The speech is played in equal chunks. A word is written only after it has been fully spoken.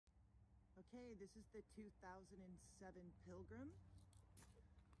Okay, this is the 2007 Pilgrim.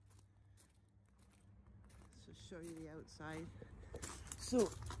 So show you the outside. So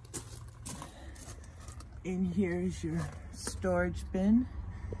in here is your storage bin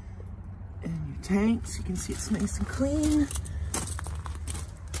and your tanks. You can see it's nice and clean.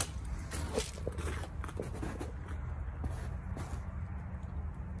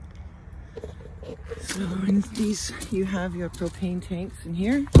 So in these, you have your propane tanks in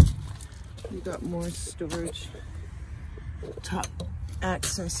here. You got more storage, top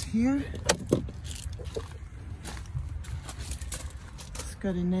access here. It's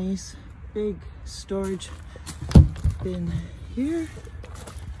got a nice big storage bin here.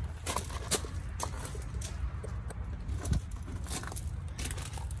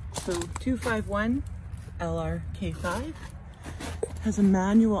 So 251 LRK5 has a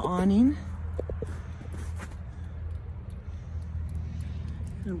manual awning.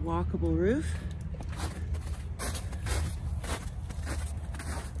 A walkable roof.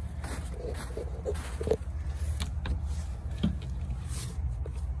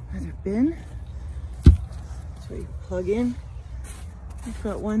 Another bin. So you plug in. You've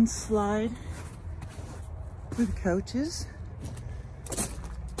got one slide for the couches.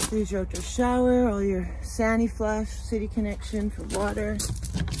 There's your outdoor shower, all your Sani flush, city connection for water.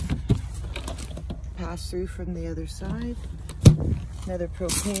 Pass through from the other side. Another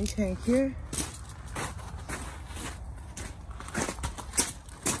propane tank here.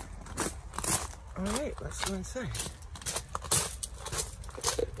 All right, let's go inside.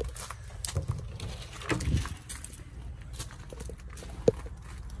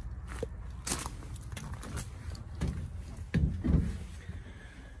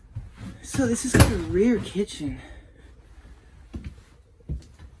 So this is the rear kitchen.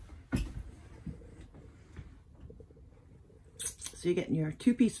 So you're getting your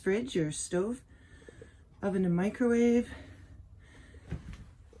two-piece fridge, your stove, oven and microwave.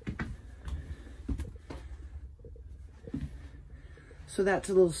 So that's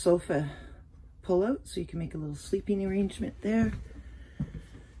a little sofa pull-out, so you can make a little sleeping arrangement there.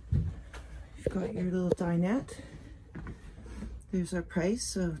 You've got your little dinette. There's our price,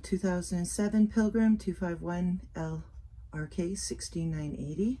 so 2007 Pilgrim 251LRK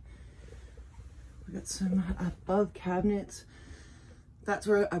 16980. We got some above cabinets. That's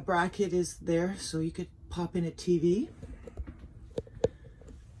where a bracket is there, so you could pop in a TV.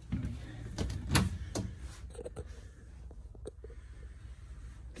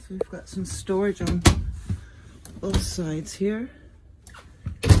 So we've got some storage on both sides here.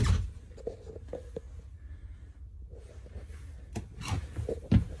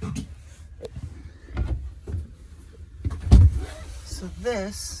 So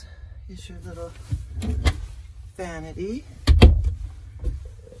this is your little vanity.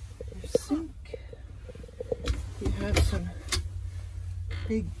 Sink. You have some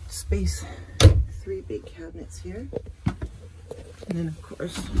big space, 3 big cabinets here. And then of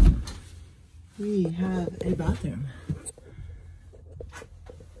course, we have a bathroom.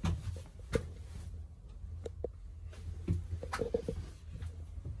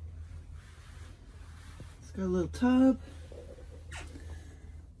 It's got a little tub.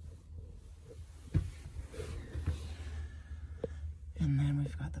 And then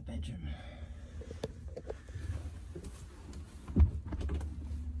we've got the bedroom.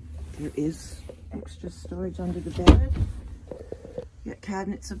 There is extra storage under the bed. You got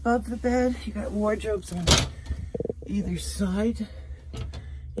cabinets above the bed. You got wardrobes on either side.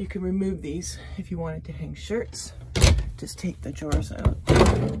 You can remove these if you wanted to hang shirts. Just take the drawers out.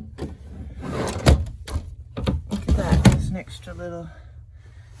 Look at that. There's an extra little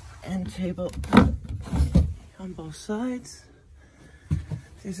end table on both sides.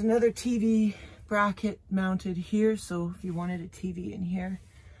 There's another TV bracket mounted here, so if you wanted a TV in here,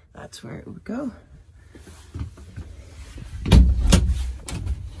 that's where it would go.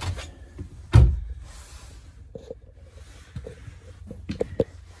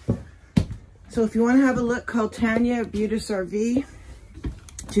 So if you want to have a look, call Tanya at Beautis RV,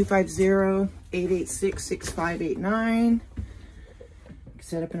 250-886-6589.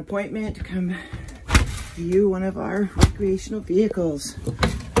 Set up an appointment to come view one of our recreational vehicles.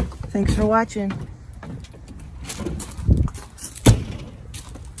 Thanks for watching.